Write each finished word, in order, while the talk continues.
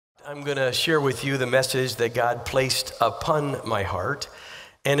I'm going to share with you the message that God placed upon my heart,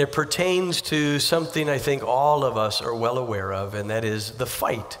 and it pertains to something I think all of us are well aware of, and that is the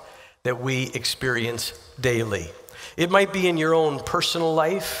fight that we experience daily. It might be in your own personal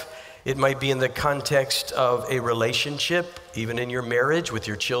life. It might be in the context of a relationship, even in your marriage with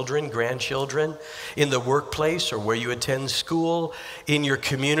your children, grandchildren, in the workplace or where you attend school, in your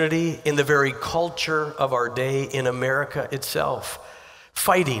community, in the very culture of our day, in America itself.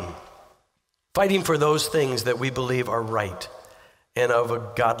 Fighting for those things that we believe are right and of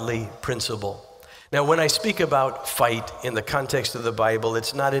a godly principle. Now, when I speak about fight in the context of the Bible,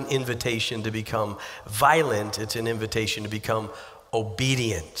 it's not an invitation to become violent, it's an invitation to become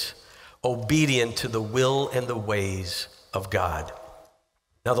obedient to the will and the ways of God.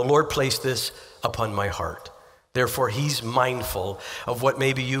 Now, the Lord placed this upon my heart. Therefore, He's mindful of what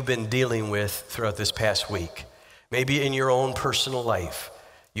maybe you've been dealing with throughout this past week. Maybe in your own personal life,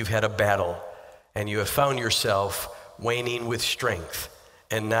 you've had a battle and you have found yourself waning with strength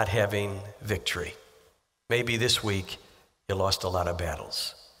and not having victory. Maybe this week you lost a lot of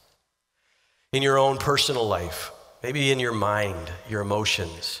battles. In your own personal life, maybe in your mind, your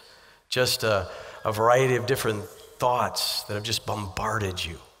emotions, just a variety of different thoughts that have just bombarded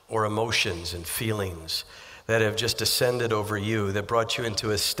you, or emotions and feelings that have just descended over you that brought you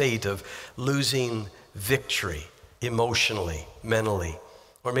into a state of losing victory emotionally, mentally,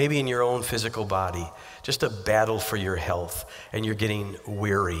 or maybe in your own physical body, just a battle for your health and you're getting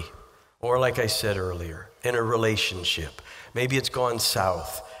weary. Or like I said earlier, in a relationship, maybe it's gone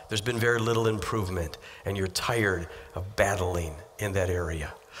south. There's been very little improvement and you're tired of battling in that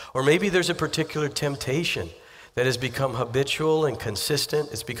area. Or maybe there's a particular temptation that has become habitual and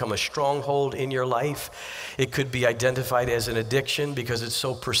consistent. It's become a stronghold in your life. It could be identified as an addiction because it's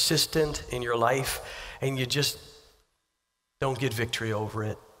so persistent in your life and you just don't get victory over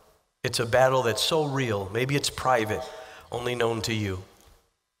it. It's a battle that's so real. Maybe it's private, only known to you.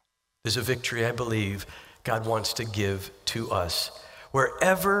 There's a victory I believe God wants to give to us.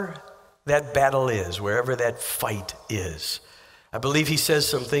 Wherever that battle is, wherever that fight is, I believe He says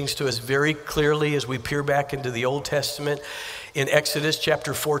some things to us very clearly as we peer back into the Old Testament. In Exodus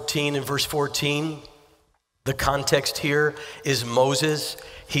chapter 14 and verse 14, the context here is Moses.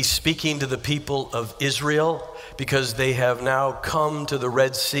 He's speaking to the people of Israel because they have now come to the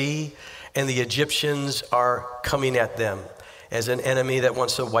Red Sea and the Egyptians are coming at them as an enemy that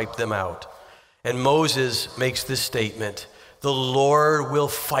wants to wipe them out. And Moses makes this statement, "The Lord will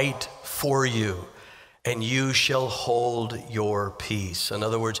fight for you, and you shall hold your peace." In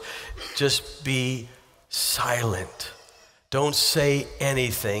other words, just be silent. Don't say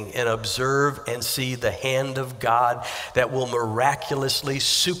anything and observe and see the hand of God that will miraculously,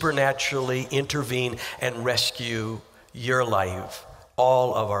 supernaturally intervene and rescue your life,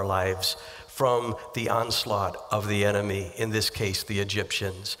 all of our lives, from the onslaught of the enemy, in this case, the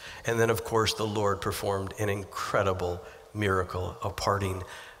Egyptians. And then, of course, the Lord performed an incredible miracle of parting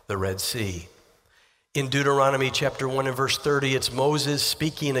the Red Sea. In Deuteronomy chapter 1 and verse 30, it's Moses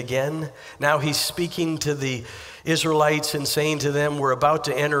speaking again. Now he's speaking to the Israelites and saying to them, we're about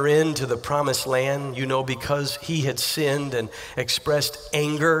to enter into the promised land, because he had sinned and expressed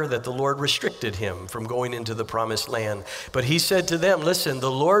anger that the Lord restricted him from going into the promised land. But he said to them, listen,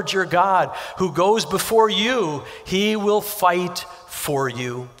 the Lord your God who goes before you, He will fight for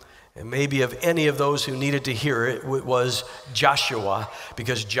you. And maybe of any of those who needed to hear it, it was Joshua,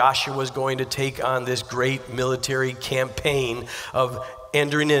 because Joshua was going to take on this great military campaign of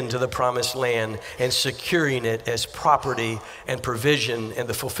entering into the promised land and securing it as property and provision and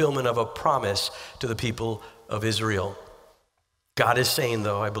the fulfillment of a promise to the people of Israel. God is saying,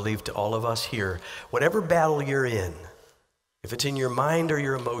 though, I believe to all of us here, whatever battle you're in, if it's in your mind or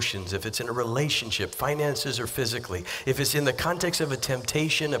your emotions, if it's in a relationship, finances or physically, if it's in the context of a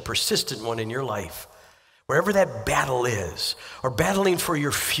temptation, a persistent one in your life, wherever that battle is, or battling for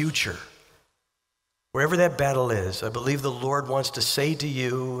your future, wherever that battle is, I believe the Lord wants to say to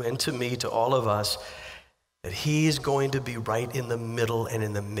you and to me, to all of us, that He's going to be right in the middle and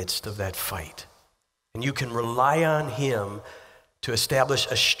in the midst of that fight. And you can rely on Him to establish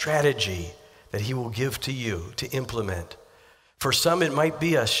a strategy that He will give to you to implement. For some, it might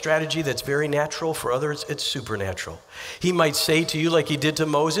be a strategy that's very natural. For others, it's supernatural. He might say to you, like He did to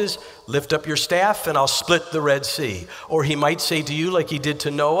Moses, lift up your staff and I'll split the Red Sea. Or He might say to you, like He did to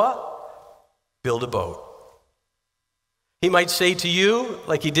Noah, build a boat. He might say to you,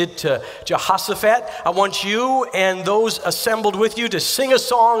 like He did to Jehoshaphat, I want you and those assembled with you to sing a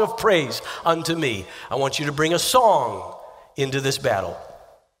song of praise unto me. I want you to bring a song into this battle.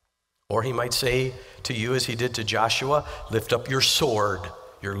 Or He might say to you, as He did to Joshua, lift up your sword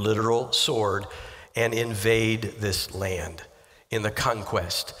your literal sword, and invade this land in the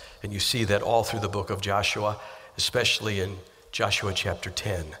conquest. And you see that all through the book of Joshua, especially in Joshua chapter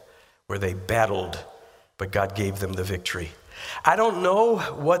 10, where they battled, but God gave them the victory. I don't know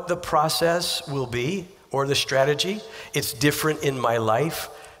what the process will be or the strategy. It's different in my life,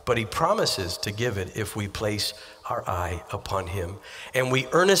 but he promises to give it if we place our eye upon him. And we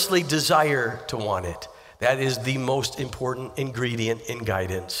earnestly desire to want it. That is the most important ingredient in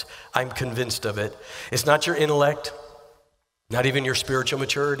guidance. I'm convinced of it. It's not your intellect, not even your spiritual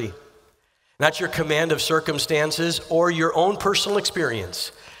maturity, not your command of circumstances or your own personal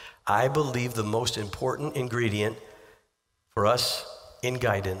experience. I believe the most important ingredient for us in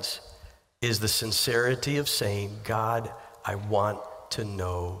guidance is the sincerity of saying, God, I want to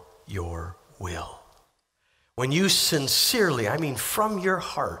know your will. When you sincerely, I mean from your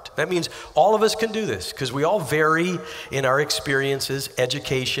heart, that means all of us can do this because we all vary in our experiences,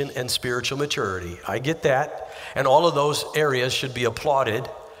 education, and spiritual maturity. I get that, and all of those areas should be applauded,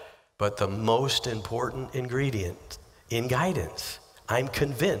 but the most important ingredient in guidance, I'm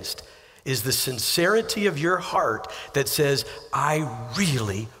convinced, is the sincerity of your heart that says, I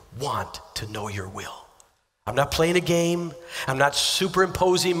really want to know your will. I'm not playing a game. I'm not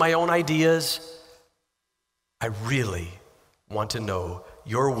superimposing my own ideas. I really want to know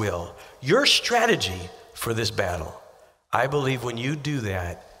your will, your strategy for this battle. I believe when you do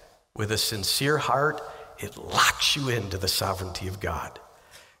that with a sincere heart, it locks you into the sovereignty of God.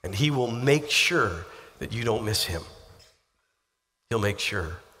 And he will make sure that you don't miss him. He'll make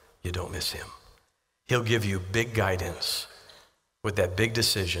sure you don't miss him. He'll give you big guidance with that big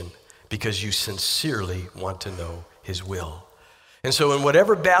decision because you sincerely want to know his will. And so in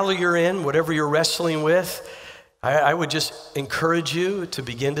whatever battle you're in, whatever you're wrestling with, I would just encourage you to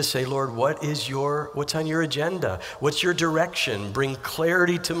begin to say, Lord, what's on your agenda? What's your direction? Bring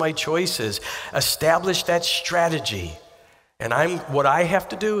clarity to my choices. Establish that strategy. And what I have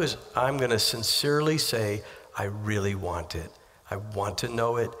to do is I'm going to sincerely say, I really want it. I want to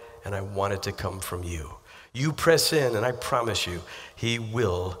know it, and I want it to come from you. You press in, and I promise you, he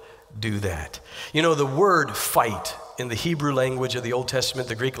will do that. You know, the word fight in the Hebrew language of the Old Testament,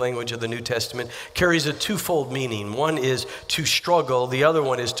 the Greek language of the New Testament, carries a twofold meaning. One is to struggle, the other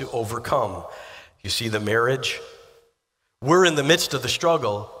one is to overcome. You see the marriage? We're in the midst of the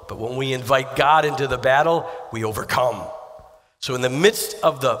struggle, but when we invite God into the battle, we overcome. So in the midst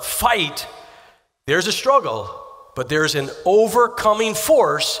of the fight, there's a struggle, but there's an overcoming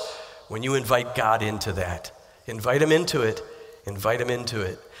force when you invite God into that. Invite him into it. Invite him into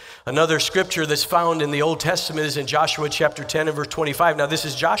it. Another scripture that's found in the Old Testament is in Joshua chapter 10 and verse 25. Now this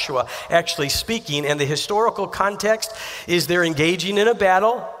is Joshua actually speaking, and the historical context is they're engaging in a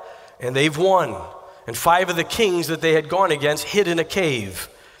battle and they've won. And 5 of the kings that they had gone against hid in a cave.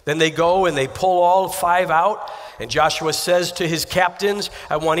 Then they go and they pull all 5 out, and Joshua says to his captains,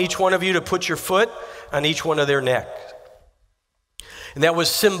 I want each one of you to put your foot on each one of their neck. And that was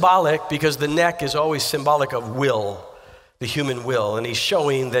symbolic because the neck is always symbolic of will, the human will. And he's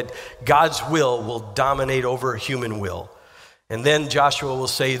showing that God's will dominate over human will. And then Joshua will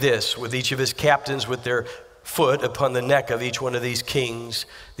say this with each of his captains with their foot upon the neck of each one of these kings,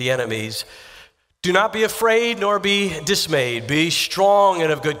 the enemies. Do not be afraid nor be dismayed. Be strong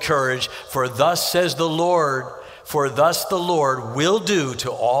and of good courage, for thus says the Lord, for thus the Lord will do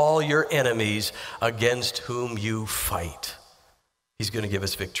to all your enemies against whom you fight. He's going to give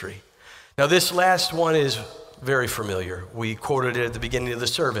us victory. Now this last one is very familiar. We quoted it at the beginning of the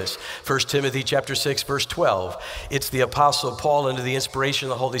service. 1 Timothy chapter 6, verse 12. It's the Apostle Paul under the inspiration of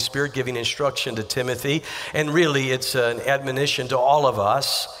the Holy Spirit giving instruction to Timothy. And really it's an admonition to all of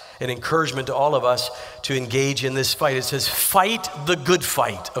us, an encouragement to all of us to engage in this fight. It says, fight the good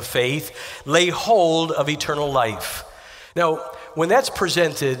fight of faith, lay hold of eternal life. Now, when that's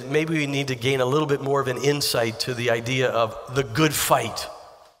presented, maybe we need to gain a little bit more of an insight to the idea of the good fight.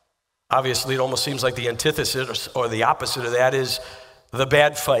 Obviously, it almost seems like the antithesis or the opposite of that is the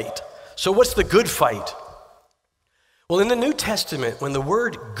bad fight. So what's the good fight? Well, in the New Testament, when the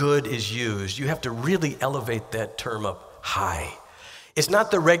word good is used, you have to really elevate that term up high. It's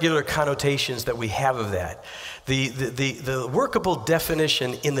not the regular connotations that we have of that. The workable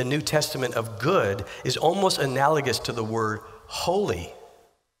definition in the New Testament of good is almost analogous to the word holy.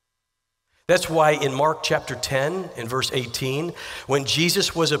 That's why in Mark chapter 10 and verse 18, when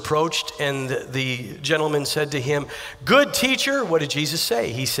Jesus was approached and the gentleman said to him, good teacher, what did Jesus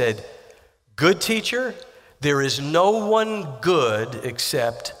say? He said, good teacher, there is no one good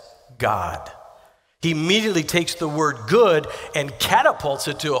except God. He immediately takes the word good and catapults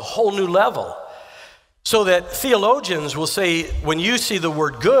it to a whole new level. So that theologians will say, when you see the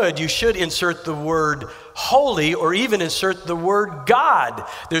word good, you should insert the word holy or even insert the word God.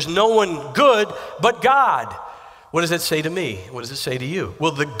 There's no one good but God. What does that say to me? What does it say to you?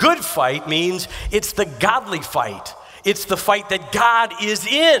 Well, the good fight means it's the godly fight. It's the fight that God is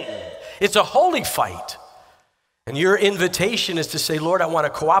in. It's a holy fight. And your invitation is to say, Lord, I want to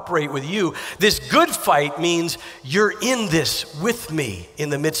cooperate with you. This good fight means you're in this with me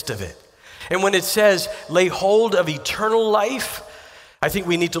in the midst of it. And when it says, lay hold of eternal life, I think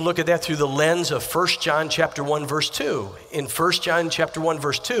we need to look at that through the lens of 1 John chapter 1, verse 2. In 1 John chapter 1,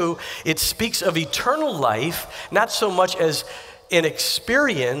 verse 2, it speaks of eternal life, not so much as an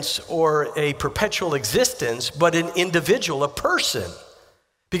experience or a perpetual existence, but an individual, a person.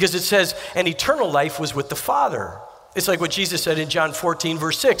 Because it says, and eternal life was with the Father. It's like what Jesus said in John 14,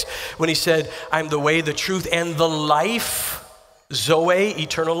 verse 6, when he said, I'm the way, the truth, and the life, Zoe,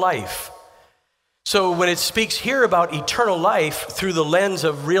 eternal life. So when it speaks here about eternal life through the lens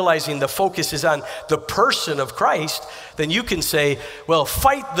of realizing the focus is on the person of Christ, then you can say, well,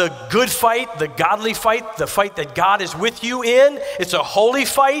 fight the good fight, the godly fight, the fight that God is with you in. It's a holy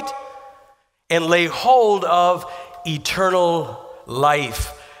fight. And lay hold of eternal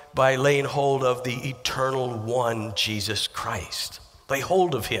life by laying hold of the eternal one, Jesus Christ. Lay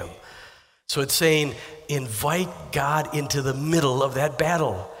hold of him. So it's saying, invite God into the middle of that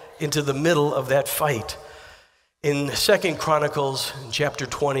battle, into the middle of that fight. In 2 Chronicles chapter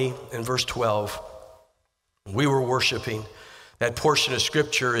 20 and verse 12, we were worshiping. That portion of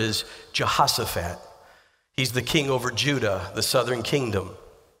scripture is Jehoshaphat. He's the king over Judah, the southern kingdom.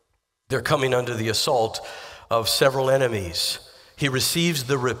 They're coming under the assault of several enemies. He receives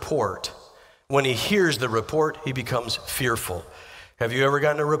the report. When he hears the report, he becomes fearful. Have you ever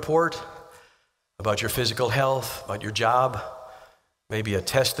gotten a report about your physical health, about your job? Maybe a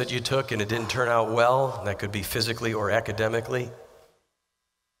test that you took and it didn't turn out well, and that could be physically or academically.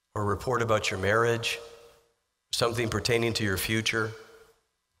 Or a report about your marriage, something pertaining to your future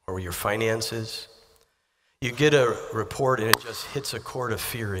or your finances. You get a report and it just hits a chord of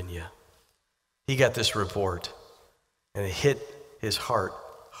fear in you. He got this report and it hit his heart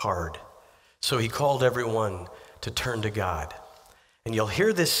hard. So he called everyone to turn to God. And you'll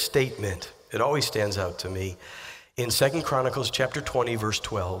hear this statement. It always stands out to me. In 2 Chronicles chapter 20, verse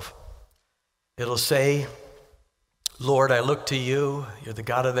 12, it'll say, Lord, I look to you. You're the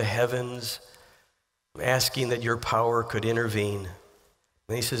God of the heavens. I'm asking that your power could intervene.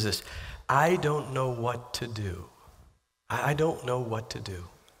 And he says this, I don't know what to do. I don't know what to do.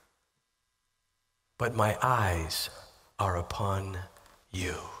 But my eyes are upon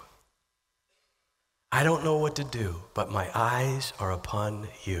you. I don't know what to do, but my eyes are upon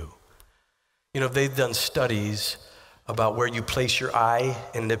you. You know, they've done studies about where you place your eye,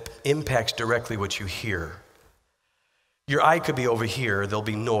 and it impacts directly what you hear. Your eye could be over here, there'll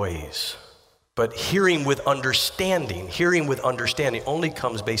be noise. But hearing with understanding only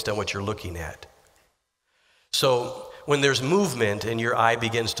comes based on what you're looking at. So when there's movement and your eye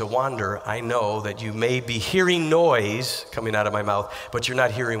begins to wander, I know that you may be hearing noise coming out of my mouth, but you're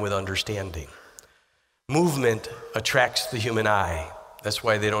not hearing with understanding. Movement attracts the human eye. That's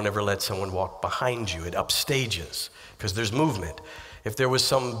why they don't ever let someone walk behind you. It upstages because there's movement. If there was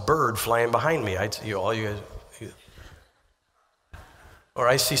some bird flying behind me, or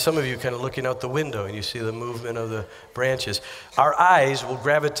I see some of you kind of looking out the window and you see the movement of the branches. Our eyes will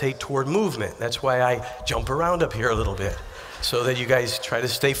gravitate toward movement. That's why I jump around up here a little bit so that you guys try to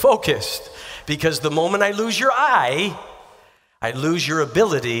stay focused. Because the moment I lose your eye, I lose your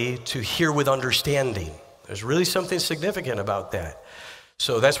ability to hear with understanding. There's really something significant about that.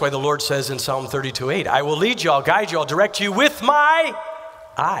 So that's why the Lord says in Psalm 32:8, I will lead you, I'll guide you, I'll direct you with my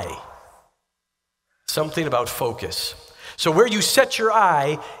eye. Something about focus. So where you set your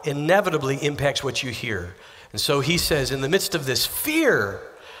eye inevitably impacts what you hear. And so he says, in the midst of this fear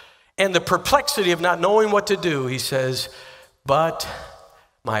and the perplexity of not knowing what to do, he says, but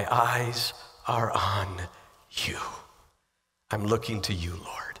my eyes are on you. I'm looking to you,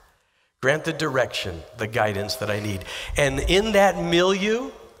 Lord. Grant the direction, the guidance that I need. And in that milieu,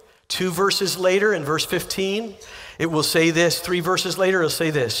 2 verses later, in verse 15, it will say this. 3 verses later, it'll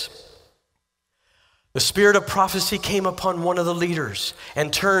say this. The spirit of prophecy came upon one of the leaders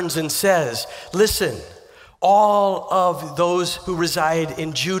and turns and says, listen, all of those who reside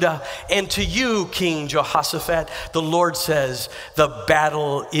in Judah, and to you, King Jehoshaphat, the Lord says, the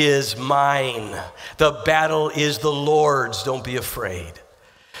battle is mine. The battle is the Lord's. Don't be afraid.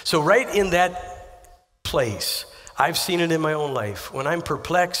 So right in that place, I've seen it in my own life. When I'm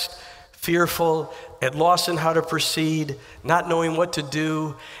perplexed, fearful, at loss in how to proceed, not knowing what to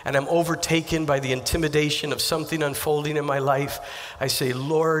do, and I'm overtaken by the intimidation of something unfolding in my life, I say,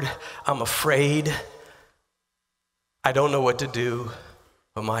 Lord, I'm afraid. I don't know what to do,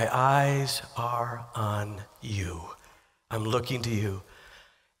 but my eyes are on you. I'm looking to you.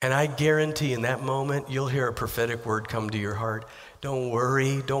 And I guarantee in that moment, you'll hear a prophetic word come to your heart. Don't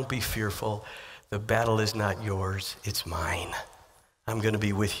worry, don't be fearful. The battle is not yours, it's mine. I'm going to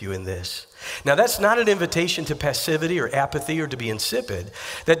be with you in this. Now, that's not an invitation to passivity or apathy or to be insipid.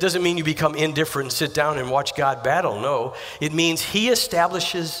 That doesn't mean you become indifferent and sit down and watch God battle. No, it means he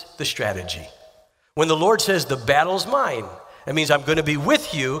establishes the strategy. When the Lord says the battle's mine, that means I'm going to be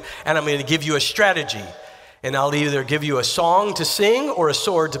with you and I'm going to give you a strategy. And I'll either give you a song to sing or a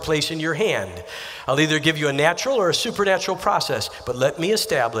sword to place in your hand. I'll either give you a natural or a supernatural process, but let me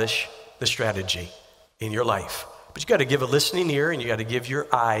establish the strategy in your life. But you got to give a listening ear and you got to give your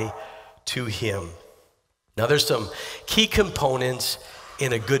eye to him. Now there's some key components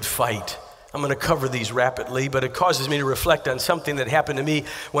in a good fight. I'm going to cover these rapidly, but it causes me to reflect on something that happened to me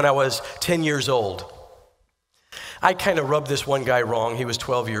when I was 10 years old. I kind of rubbed this one guy wrong. He was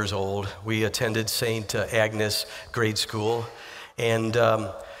 12 years old. We attended St. Agnes grade school. And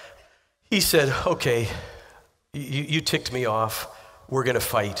he said, okay, you ticked me off. We're going to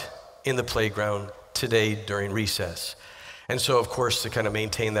fight in the playground today during recess. And so, of course, to kind of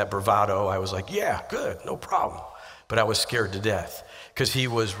maintain that bravado, I was like, yeah, good, no problem. But I was scared to death because he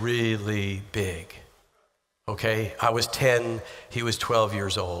was really big. Okay? I was 10, he was 12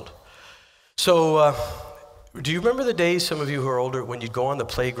 years old. So, do you remember the days, some of you who are older, when you'd go on the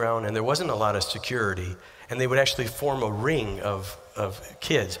playground and there wasn't a lot of security and they would actually form a ring of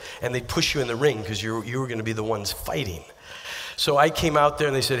kids and they'd push you in the ring because you were going to be the ones fighting. So I came out there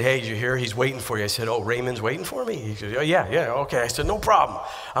and they said, hey, did you hear? He's waiting for you. I said, oh, Raymond's waiting for me? He said, oh, yeah, okay. I said, no problem.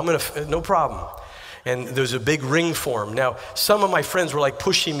 No problem. And there's a big ring form. Now, some of my friends were like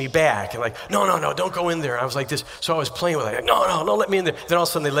pushing me back and like, no, don't go in there. I was like this. So I was playing with it. Like, no, don't let me in there. Then all of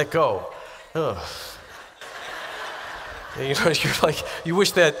a sudden they let go. Ugh. You know, you're like, you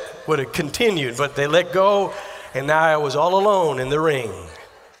wish that would have continued, but they let go, and now I was all alone in the ring.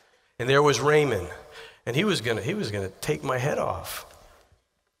 And there was Raymond, and he was gonna take my head off.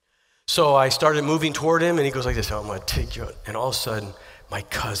 So I started moving toward him, and he goes like this, oh, I'm gonna take you out. And all of a sudden, my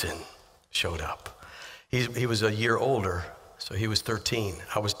cousin showed up. He was a year older, so he was 13.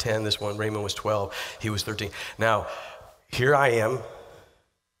 I was 10, this one, Raymond was 12, he was 13. Now, here I am,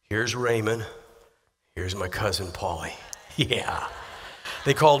 here's Raymond, here's my cousin Paulie. Yeah.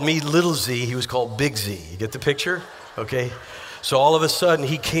 They called me Little Z. He was called Big Z. You get the picture? Okay. So all of a sudden,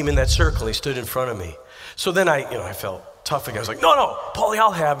 he came in that circle. He stood in front of me. So then I felt tough again. I was like, no, Paulie,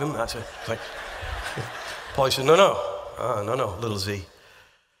 I'll have him. I said, Paulie said, no, Little Z.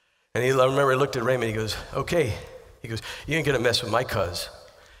 And I remember I looked at Raymond. He goes, okay. He goes, you ain't going to mess with my cuz.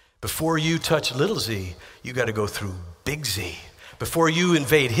 Before you touch Little Z, you got to go through Big Z. Before you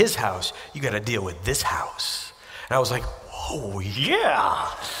invade his house, you got to deal with this house. And I was like, oh, yeah.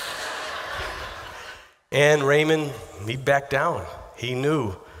 And Raymond, he backed down. He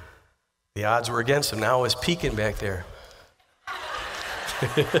knew the odds were against him. Now I was peeking back there.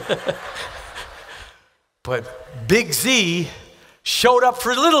 But Big Z showed up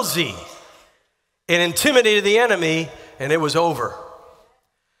for Little Z and intimidated the enemy, and it was over.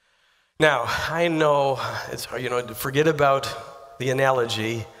 Now, I know, forget about the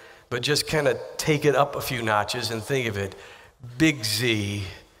analogy, but just kind of take it up a few notches and think of it. Big Z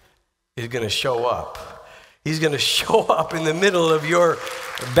is going to show up. He's going to show up in the middle of your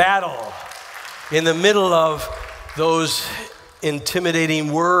battle, in the middle of those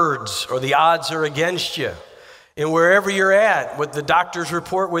intimidating words, or the odds are against you. And wherever you're at, with the doctor's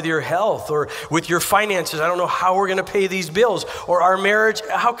report, with your health, or with your finances, I don't know how we're going to pay these bills, or our marriage,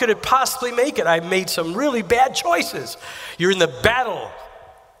 how could it possibly make it? I've made some really bad choices. You're in the battle,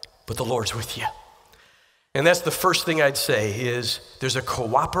 but the Lord's with you. And that's the first thing I'd say is there's a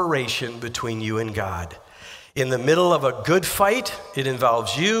cooperation between you and God. In the middle of a good fight, it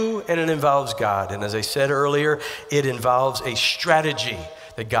involves you and it involves God. And as I said earlier, it involves a strategy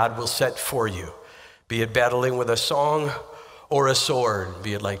that God will set for you. Be it battling with a song or a sword,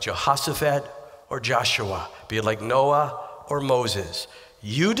 be it like Jehoshaphat or Joshua, be it like Noah or Moses.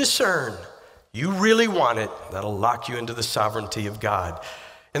 You discern, you really want it, that'll lock you into the sovereignty of God.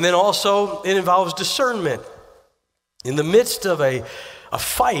 And then also, it involves discernment. In the midst of a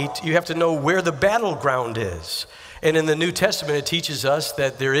fight, you have to know where the battleground is. And in the New Testament, it teaches us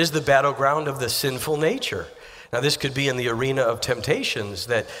that there is the battleground of the sinful nature. Now, this could be in the arena of temptations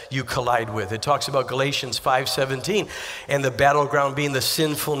that you collide with. It talks about Galatians 5:17, and the battleground being the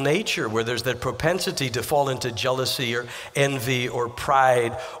sinful nature, where there's that propensity to fall into jealousy or envy or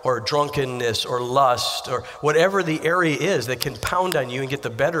pride or drunkenness or lust or whatever the area is that can pound on you and get the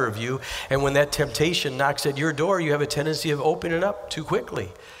better of you. And when that temptation knocks at your door, you have a tendency of opening up too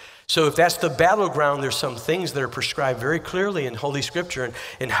quickly. So if that's the battleground, there's some things that are prescribed very clearly in Holy Scripture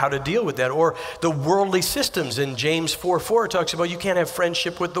and how to deal with that. Or the worldly systems in James 4:4 talks about you can't have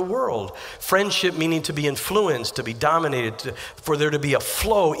friendship with the world. Friendship meaning to be influenced, to be dominated, for there to be a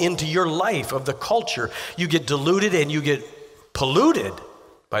flow into your life of the culture. You get diluted and you get polluted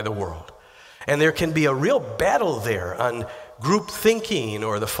by the world. And there can be a real battle there on group thinking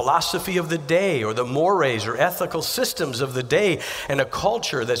or the philosophy of the day or the mores or ethical systems of the day, and a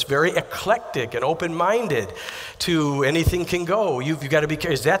culture that's very eclectic and open-minded to anything can go. You've got to be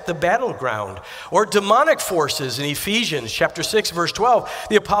careful. Is that the battleground? Or demonic forces in Ephesians chapter 6, verse 12,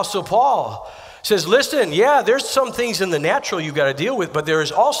 the Apostle Paul says, listen, yeah, there's some things in the natural you got to deal with, but there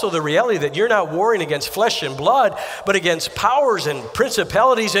is also the reality that you're not warring against flesh and blood, but against powers and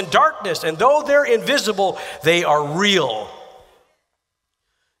principalities and darkness. And though they're invisible, they are real.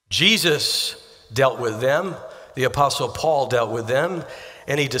 Jesus dealt with them. The Apostle Paul dealt with them.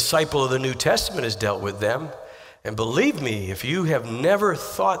 Any disciple of the New Testament has dealt with them. And believe me, if you have never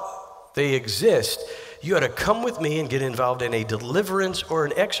thought they exist, you ought to come with me and get involved in a deliverance or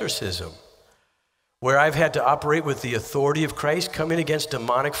an exorcism, where I've had to operate with the authority of Christ coming against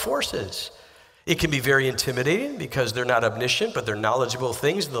demonic forces. It can be very intimidating because they're not omniscient, but they're knowledgeable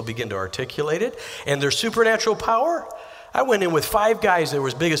things, and they'll begin to articulate it. And their supernatural power, I went in with 5 guys that were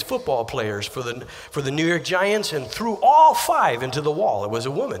as big as football players for the New York Giants and threw all 5 into the wall. It was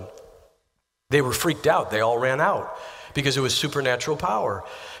a woman. They were freaked out. They all ran out because it was supernatural power.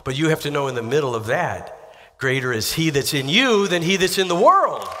 But you have to know in the middle of that, greater is he that's in you than he that's in the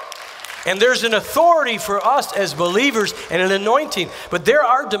world. And there's an authority for us as believers and an anointing. But there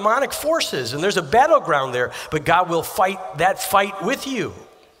are demonic forces and there's a battleground there. But God will fight that fight with you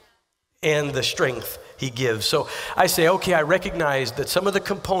and the strength he gives. So I say, okay, I recognize that some of the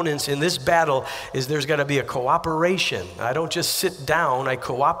components in this battle is there's got to be a cooperation. I don't just sit down, I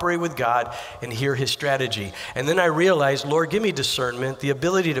cooperate with God and hear his strategy. And then I realize, Lord, give me discernment, the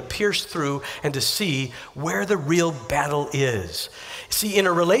ability to pierce through and to see where the real battle is. See, in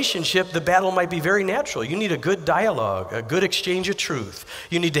a relationship, the battle might be very natural. You need a good dialogue, a good exchange of truth.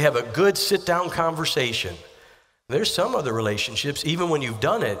 You need to have a good sit-down conversation. There's some other relationships, even when you've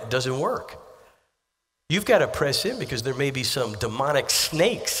done it, it doesn't work. You've got to press in because there may be some demonic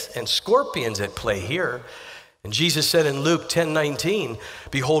snakes and scorpions at play here. And Jesus said in Luke 10:19,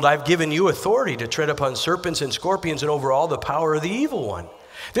 behold, I've given you authority to tread upon serpents and scorpions and over all the power of the evil one.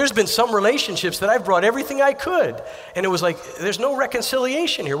 There's been some relationships that I've brought everything I could, and it was like, there's no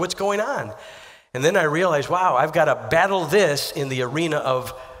reconciliation here. What's going on? And then I realized, wow, I've got to battle this in the arena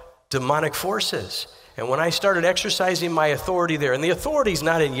of demonic forces. And when I started exercising my authority there, and the authority is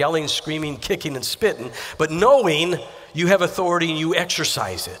not in yelling, screaming, kicking, and spitting, but knowing you have authority and you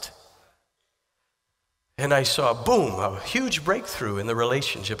exercise it. And I saw, boom, a huge breakthrough in the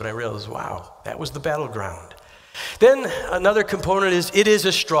relationship, and I realized, wow, that was the battleground. Then another component is it is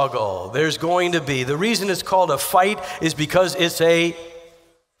a struggle. There's going to be. The reason it's called a fight is because it's a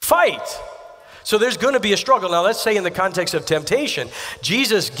fight. So there's going to be a struggle. Now let's say in the context of temptation,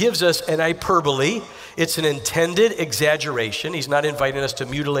 Jesus gives us an hyperbole. It's an intended exaggeration. He's not inviting us to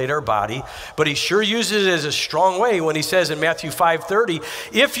mutilate our body, but he sure uses it as a strong way when he says in Matthew 5:30,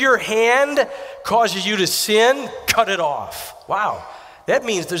 if your hand causes you to sin, cut it off. Wow, that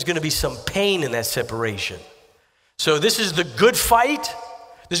means there's going to be some pain in that separation. So this is the good fight.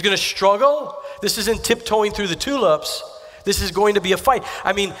 There's going to struggle. This isn't tiptoeing through the tulips. This is going to be a fight.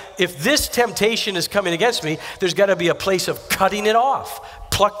 I mean, if this temptation is coming against me, there's got to be a place of cutting it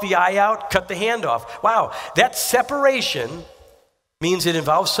off. Pluck the eye out, cut the hand off. Wow, that separation means it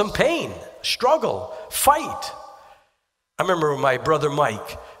involves some pain, struggle, fight. I remember my brother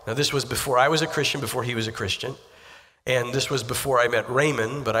Mike. Now, this was before I was a Christian, before he was a Christian. And this was before I met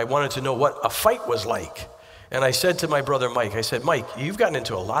Raymond, but I wanted to know what a fight was like. And I said to my brother Mike, I said, Mike, you've gotten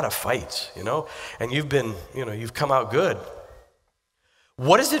into a lot of fights, and you've come out good.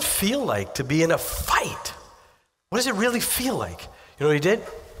 What does it feel like to be in a fight? What does it really feel like? You know what he did?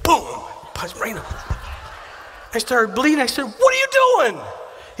 Boom, punched right up. I started bleeding. I said, what are you doing?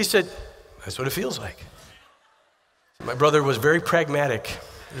 He said, that's what it feels like. My brother was very pragmatic.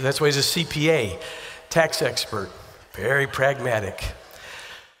 That's why he's a CPA, tax expert, very pragmatic.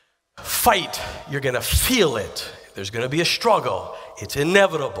 Fight, you're going to feel it. There's going to be a struggle. It's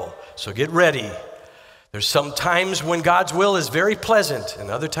inevitable. So get ready. There's some times when God's will is very pleasant, and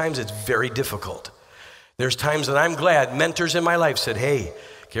other times it's very difficult. There's times that I'm glad mentors in my life said, hey,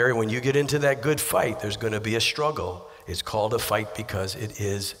 Gary, when you get into that good fight, there's going to be a struggle. It's called a fight because it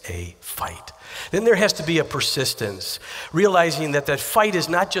is a fight. Then there has to be a persistence, realizing that that fight is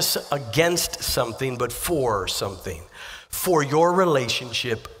not just against something, but for something, for your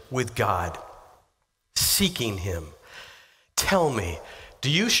relationship with God, seeking Him. Tell me, do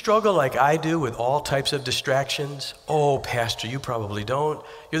you struggle like I do with all types of distractions? Oh, Pastor, you probably don't.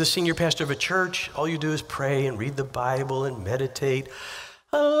 You're the senior pastor of a church. All you do is pray and read the Bible and meditate.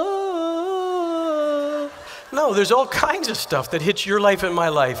 No, there's all kinds of stuff that hits your life and my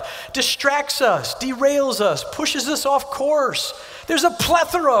life, distracts us, derails us, pushes us off course. There's a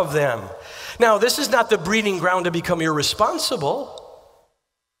plethora of them. Now, this is not the breeding ground to become irresponsible.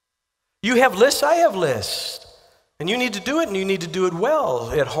 You have lists, I have lists. And you need to do it, and you need to do it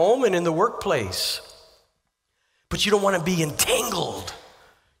well at home and in the workplace. But you don't want to be entangled.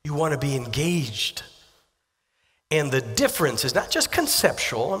 You want to be engaged. And the difference is not just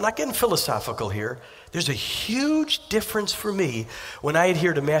conceptual. I'm not getting philosophical here. There's a huge difference for me when I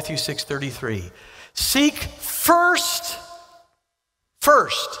adhere to Matthew 6:33. Seek first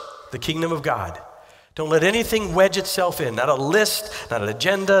the kingdom of God. Don't let anything wedge itself in. Not a list, not an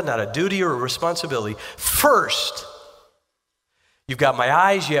agenda, not a duty or a responsibility. First. You've got my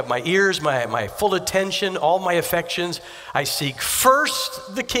eyes, you have my ears, my full attention, all my affections. I seek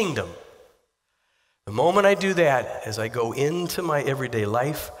first the kingdom. The moment I do that, as I go into my everyday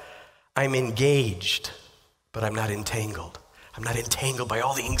life, I'm engaged, but I'm not entangled. I'm not entangled by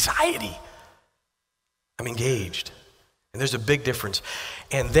all the anxiety. I'm engaged. And there's a big difference.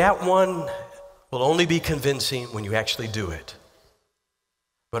 And that one will only be convincing when you actually do it.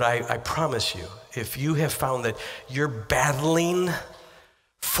 But I promise you, if you have found that you're battling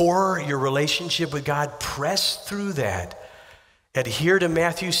for your relationship with God, press through that. Adhere to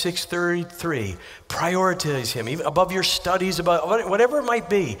Matthew 6:33. Prioritize Him, even above your studies, about whatever it might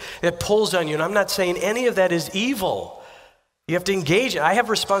be that pulls on you. And I'm not saying any of that is evil. You have to engage. I have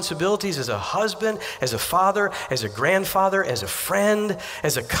responsibilities as a husband, as a father, as a grandfather, as a friend,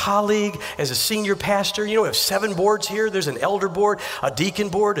 as a colleague, as a senior pastor. You know, we have 7 boards here. There's an elder board, a deacon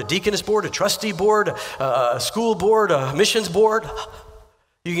board, a deaconess board, a trustee board, a school board, a missions board.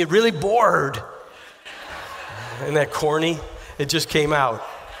 You get really bored. Isn't that corny? It just came out.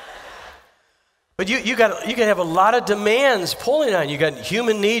 But you can have a lot of demands pulling on you. You got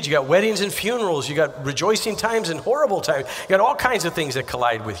human needs, you got weddings and funerals, you got rejoicing times and horrible times. You got all kinds of things that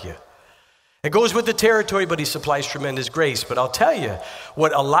collide with you. It goes with the territory, but He supplies tremendous grace. But I'll tell you,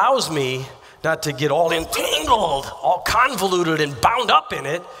 what allows me not to get all entangled, all convoluted and bound up in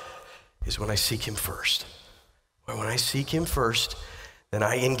it, is when I seek Him first. When I seek Him first, then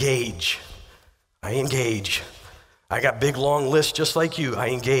I engage. I got big, long lists just like you. I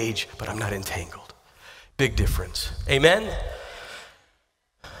engage, but I'm not entangled. Big difference. Amen?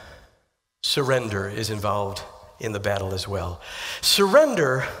 Surrender is involved in the battle as well.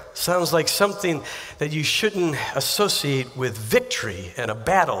 Surrender sounds like something that you shouldn't associate with victory and a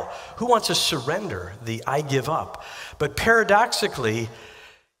battle. Who wants to surrender? The I give up. But paradoxically,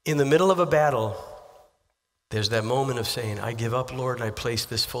 in the middle of a battle, there's that moment of saying, I give up, Lord, and I place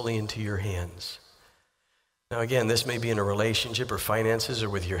this fully into your hands. Now again, this may be in a relationship or finances or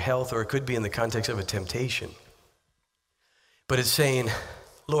with your health, or it could be in the context of a temptation. But it's saying,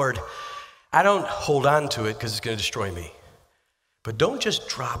 Lord, I don't hold on to it because it's going to destroy me. But don't just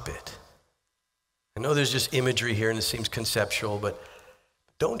drop it. I know there's just imagery here and it seems conceptual, but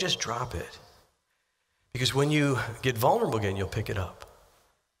don't just drop it. Because when you get vulnerable again, you'll pick it up.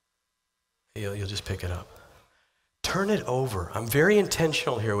 You'll just pick it up. Turn it over. I'm very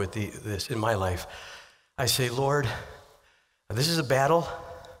intentional here with this in my life. I say, Lord, this is a battle,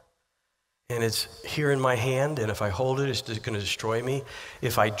 and it's here in my hand, and if I hold it, it's just going to destroy me.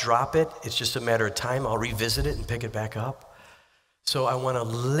 If I drop it, it's just a matter of time. I'll revisit it and pick it back up. So I want to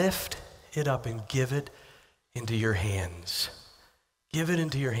lift it up and give it into your hands. Give it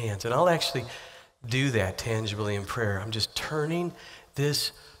into your hands. And I'll actually do that tangibly in prayer. I'm just turning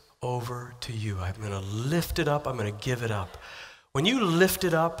this over to you. I'm going to lift it up. I'm going to give it up. When you lift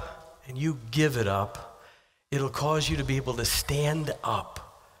it up and you give it up, it'll cause you to be able to stand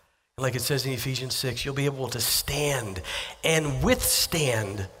up. Like it says in Ephesians 6, you'll be able to stand and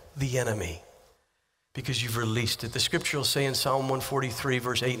withstand the enemy because you've released it. The scripture will say in Psalm 143,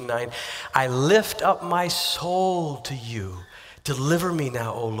 verse 8 and 9, I lift up my soul to you. Deliver me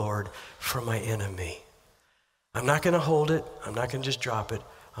now, O Lord, from my enemy. I'm not going to hold it. I'm not going to just drop it.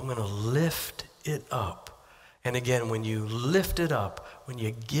 I'm going to lift it up. And again, when you lift it up, when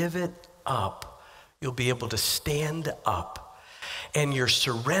you give it up, You'll be able to stand up, and your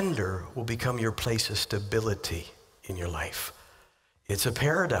surrender will become your place of stability in your life. It's a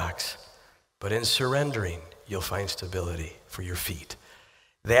paradox, but in surrendering, you'll find stability for your feet.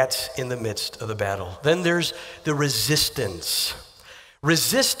 That's in the midst of the battle. Then there's the resistance.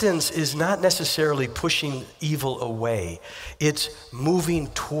 Resistance is not necessarily pushing evil away. It's moving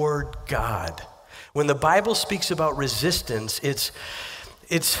toward God. When the Bible speaks about resistance, it's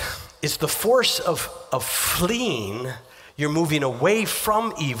the force of fleeing. You're moving away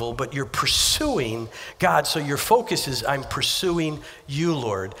from evil, but you're pursuing God. So your focus is, I'm pursuing you,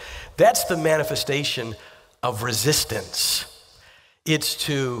 Lord. That's the manifestation of resistance. It's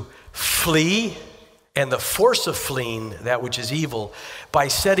to flee, and the force of fleeing that which is evil, by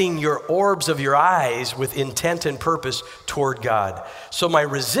setting your orbs of your eyes with intent and purpose toward God. So my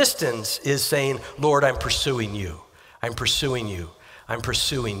resistance is saying, Lord, I'm pursuing you. I'm pursuing you. I'm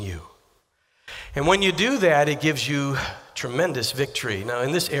pursuing you. And when you do that, it gives you tremendous victory. Now,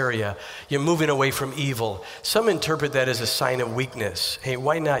 in this area, you're moving away from evil. Some interpret that as a sign of weakness. Hey,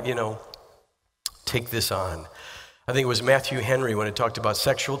 why not, take this on? I think it was Matthew Henry when it talked about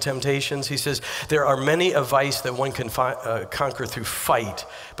sexual temptations. He says, there are many a vice that one can conquer through fight,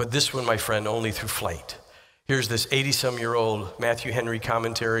 but this one, my friend, only through flight. Here's this 80-some-year-old Matthew Henry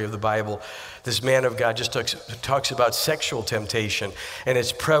commentary of the Bible. This man of God just talks about sexual temptation, and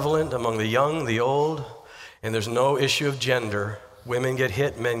it's prevalent among the young, the old, and there's no issue of gender. Women get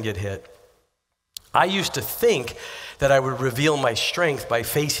hit, men get hit. I used to think that I would reveal my strength by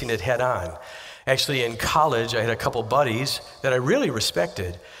facing it head on. Actually, in college, I had a couple buddies that I really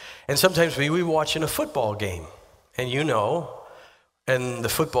respected. And sometimes we would be watching a football game. And in the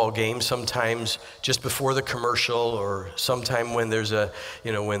football game, sometimes just before the commercial or sometime when there's a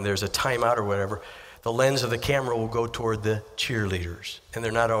timeout or whatever, the lens of the camera will go toward the cheerleaders. And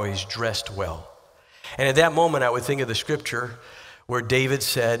they're not always dressed well. And at that moment, I would think of the scripture where David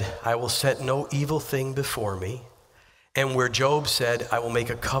said, I will set no evil thing before me. And where Job said, I will make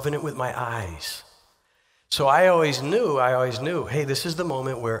a covenant with my eyes. So I always knew, hey, this is the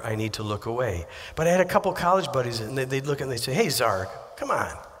moment where I need to look away. But I had a couple college buddies, and they'd look and they'd say, hey, Zarek, come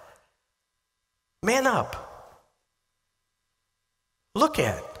on. Man up. Look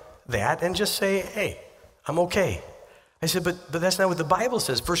at that and just say, hey, I'm okay. I said, but that's not what the Bible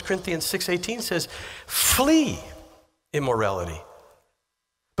says. 1 Corinthians 6:18 says, flee immorality.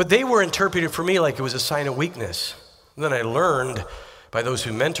 But they were interpreted for me like it was a sign of weakness. And then I learned by those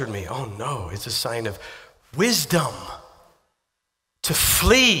who mentored me, oh no, it's a sign of wisdom. To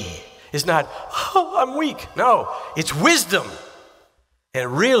flee is not, oh, I'm weak. No, it's wisdom. And it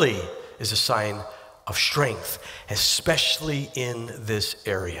really is a sign of strength, especially in this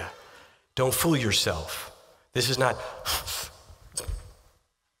area. Don't fool yourself. This is not,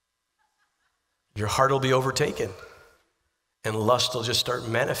 your heart will be overtaken and lust will just start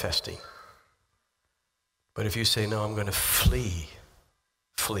manifesting. But if you say, no, I'm going to flee.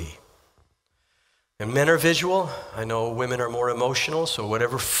 And men are visual. I know women are more emotional, so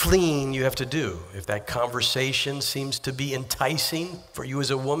whatever fleeing you have to do, if that conversation seems to be enticing for you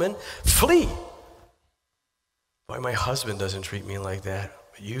as a woman, flee. Boy, my husband doesn't treat me like that,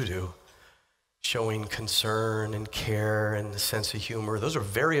 but you do. Showing concern and care and a sense of humor, those are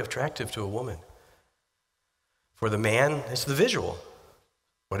very attractive to a woman. For the man, it's the visual.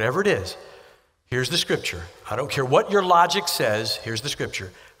 Whatever it is. Here's the scripture. I don't care what your logic says. Here's the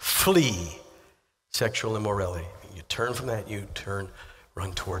scripture. Flee sexual immorality. You turn from that,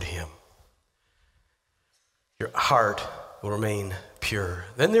 run toward him. Your heart will remain pure.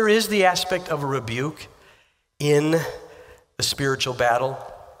 Then there is the aspect of a rebuke in the spiritual battle.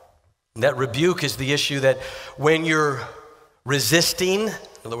 And that rebuke is the issue that when you're resisting, in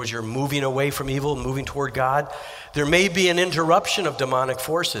other words, you're moving away from evil, moving toward God, there may be an interruption of demonic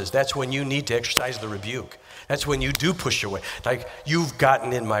forces. That's when you need to exercise the rebuke. That's when you do push away. Like, you've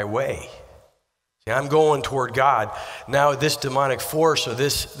gotten in my way. See, I'm going toward God. Now this demonic force or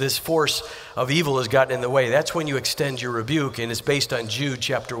this force of evil has gotten in the way. That's when you extend your rebuke, and it's based on Jude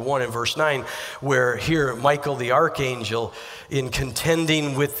chapter 1 and verse 9, where here Michael the archangel, in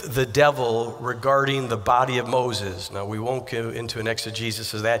contending with the devil regarding the body of Moses. Now we won't go into an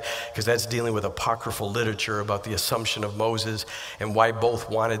exegesis of that because that's dealing with apocryphal literature about the assumption of Moses and why both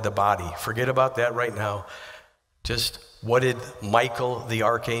wanted the body. Forget about that right now. Just what did Michael the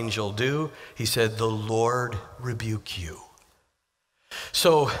archangel do? He said, the Lord rebuke you.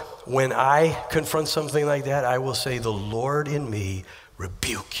 So when I confront something like that, I will say, the Lord in me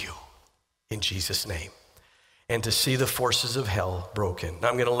rebuke you in Jesus' name. And to see the forces of hell broken. Now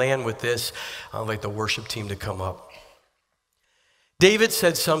I'm going to land with this. I'd like the worship team to come up. David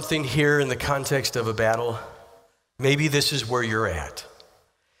said something here in the context of a battle. Maybe this is where you're at.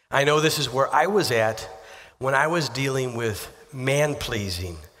 I know this is where I was at when I was dealing with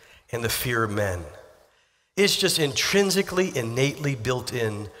man-pleasing and the fear of men. It's just intrinsically, innately built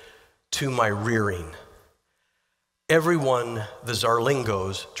in to my rearing. Everyone the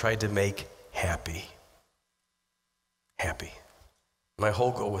Zarlingos tried to make happy. Happy. My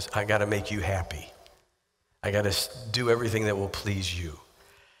whole goal was, I got to make you happy. I got to do everything that will please you.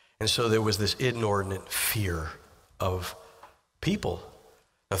 And so there was this inordinate fear of people.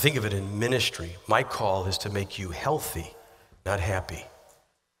 Now think of it in ministry. My call is to make you healthy, not happy.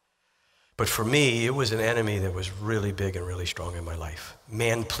 But for me, it was an enemy that was really big and really strong in my life.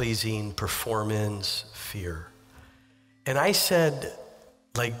 Man-pleasing, performance, fear. And I said,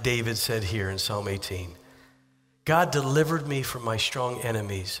 like David said here in Psalm 18, God delivered me from my strong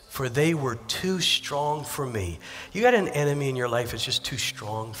enemies, for they were too strong for me. You got an enemy in your life that's just too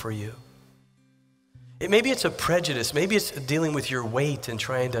strong for you? Maybe it's a prejudice. Maybe it's dealing with your weight and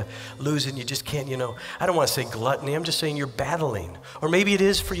trying to lose it and you just can't, I don't want to say gluttony. I'm just saying you're battling. Or maybe it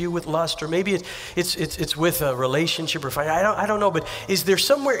is for you with lust, or maybe it's with a relationship or finance. I don't know, but is there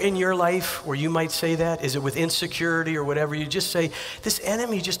somewhere in your life where you might say that? Is it with insecurity or whatever? You just say, this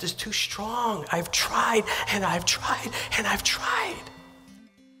enemy just is too strong. I've tried and I've tried and I've tried.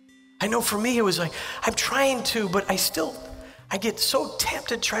 I know for me it was like, I'm trying to, but I get so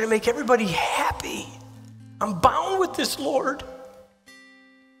tempted to try to make everybody happy. I'm bound with this, Lord.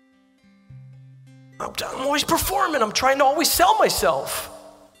 I'm always performing. I'm trying to always sell myself.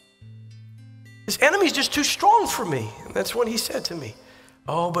 This enemy's just too strong for me. And that's when he said to me,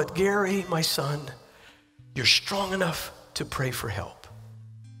 oh, but Gary, my son, you're strong enough to pray for help.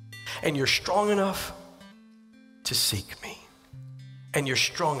 And you're strong enough to seek me. And you're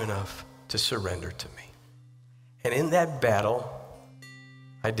strong enough to surrender to me. And in that battle,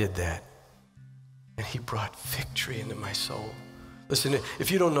 I did that. And he brought victory into my soul. Listen,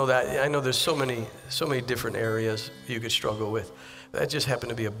 if you don't know that, I know there's so many different areas you could struggle with. That just happened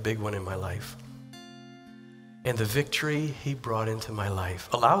to be a big one in my life. And the victory he brought into my life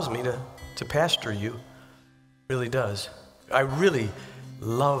allows me to pastor you. Really does. I really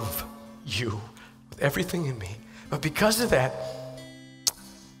love you with everything in me. But because of that,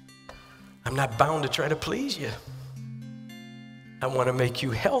 I'm not bound to try to please you. I want to make you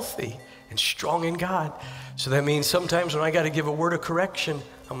healthy and strong in God. So that means sometimes when I got to give a word of correction,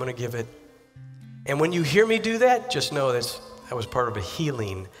 I'm going to give it. And when you hear me do that, just know that was part of a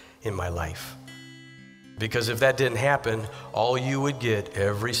healing in my life. Because if that didn't happen, all you would get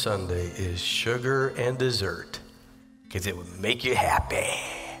every Sunday is sugar and dessert, because it would make you happy.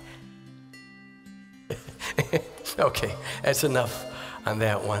 Okay, that's enough on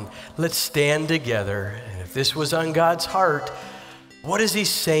that one. Let's stand together. And if this was on God's heart, what is he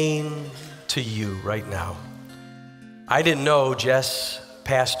saying to you right now? I didn't know Jess,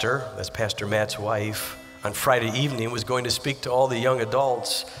 pastor, that's Pastor Matt's wife, on Friday evening was going to speak to all the young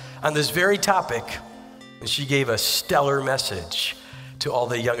adults on this very topic. And she gave a stellar message to all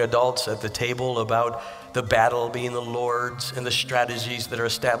the young adults at the table about the battle being the Lord's and the strategies that are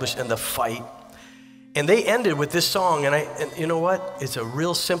established and the fight. And they ended with this song, and you know what? It's a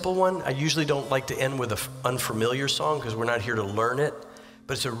real simple one. I usually don't like to end with an unfamiliar song because we're not here to learn it,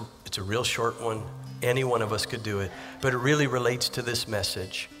 but it's a real short one. Any one of us could do it, but it really relates to this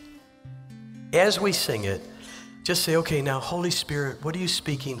message. As we sing it, just say, okay, now, Holy Spirit, what are you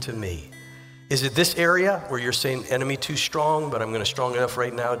speaking to me? Is it this area where you're saying, enemy too strong, but I'm going to strong enough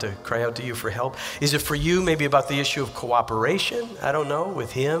right now to cry out to you for help? Is it for you maybe about the issue of cooperation, I don't know,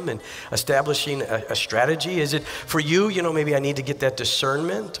 with him and establishing a strategy? Is it for you, maybe I need to get that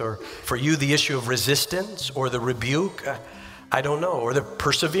discernment, or for you the issue of resistance or the rebuke, I don't know, or the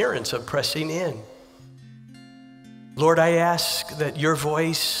perseverance of pressing in? Lord, I ask that your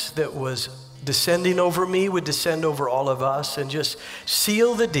voice that was descending over me would descend over all of us and just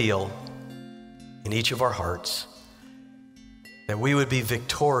seal the deal in each of our hearts, that we would be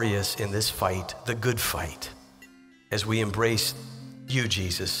victorious in this fight, the good fight, as we embrace you,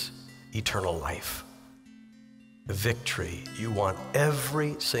 Jesus, eternal life. The victory you want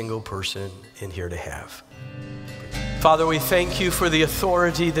every single person in here to have. Father, we thank you for the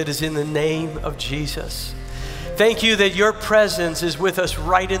authority that is in the name of Jesus. Thank you that your presence is with us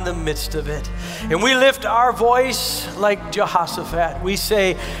right in the midst of it. And we lift our voice like Jehoshaphat. We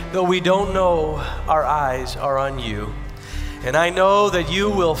say, though we don't know, our eyes are on you. And I know that you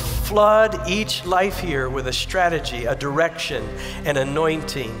will flood each life here with a strategy, a direction, an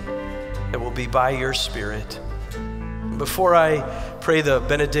anointing that will be by your Spirit. Before I pray the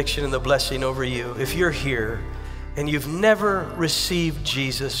benediction and the blessing over you, if you're here and you've never received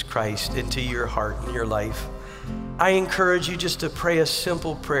Jesus Christ into your heart and your life, I encourage you just to pray a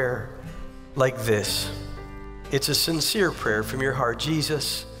simple prayer like this. It's a sincere prayer from your heart.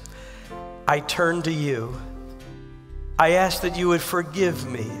 Jesus, I turn to you. I ask that you would forgive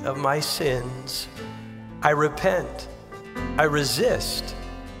me of my sins. I repent. I resist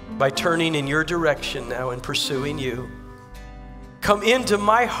by turning in your direction now and pursuing you. Come into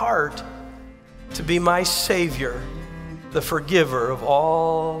my heart to be my Savior, the forgiver of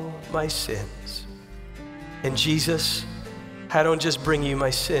all my sins. And Jesus, I don't just bring you my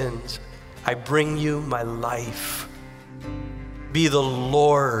sins, I bring you my life. Be the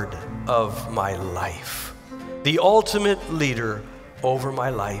Lord of my life, the ultimate leader over my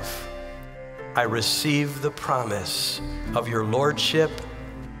life. I receive the promise of your lordship,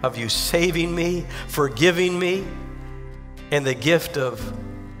 of you saving me, forgiving me, and the gift of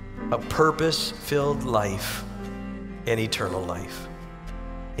a purpose-filled life and eternal life.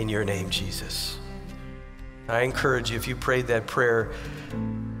 In your name, Jesus. I encourage you, if you prayed that prayer,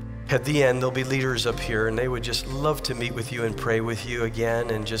 at the end, there'll be leaders up here, and they would just love to meet with you and pray with you again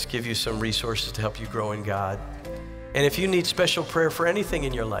and just give you some resources to help you grow in God. And if you need special prayer for anything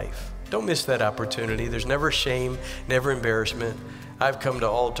in your life, don't miss that opportunity. There's never shame, never embarrassment. I've come to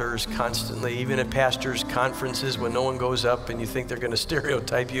altars constantly, even at pastors' conferences when no one goes up and you think they're going to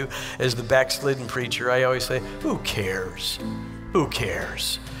stereotype you as the backslidden preacher. I always say, who cares? Who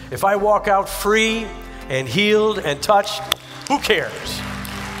cares? If I walk out free and healed and touched, who cares?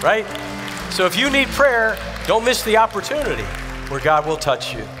 Right? So if you need prayer, don't miss the opportunity where God will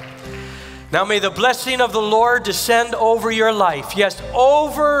touch you. Now may the blessing of the Lord descend over your life. Yes,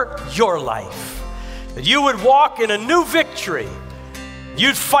 over your life. That you would walk in a new victory.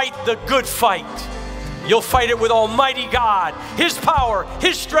 You'd fight the good fight. You'll fight it with Almighty God, His power,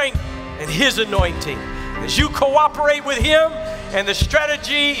 His strength, and His anointing. As you cooperate with Him and the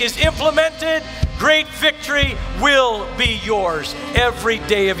strategy is implemented, great victory will be yours every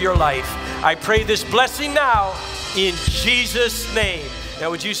day of your life. I pray this blessing now in Jesus' name. Now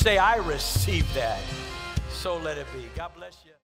would you say, I receive that? So let it be. God bless you.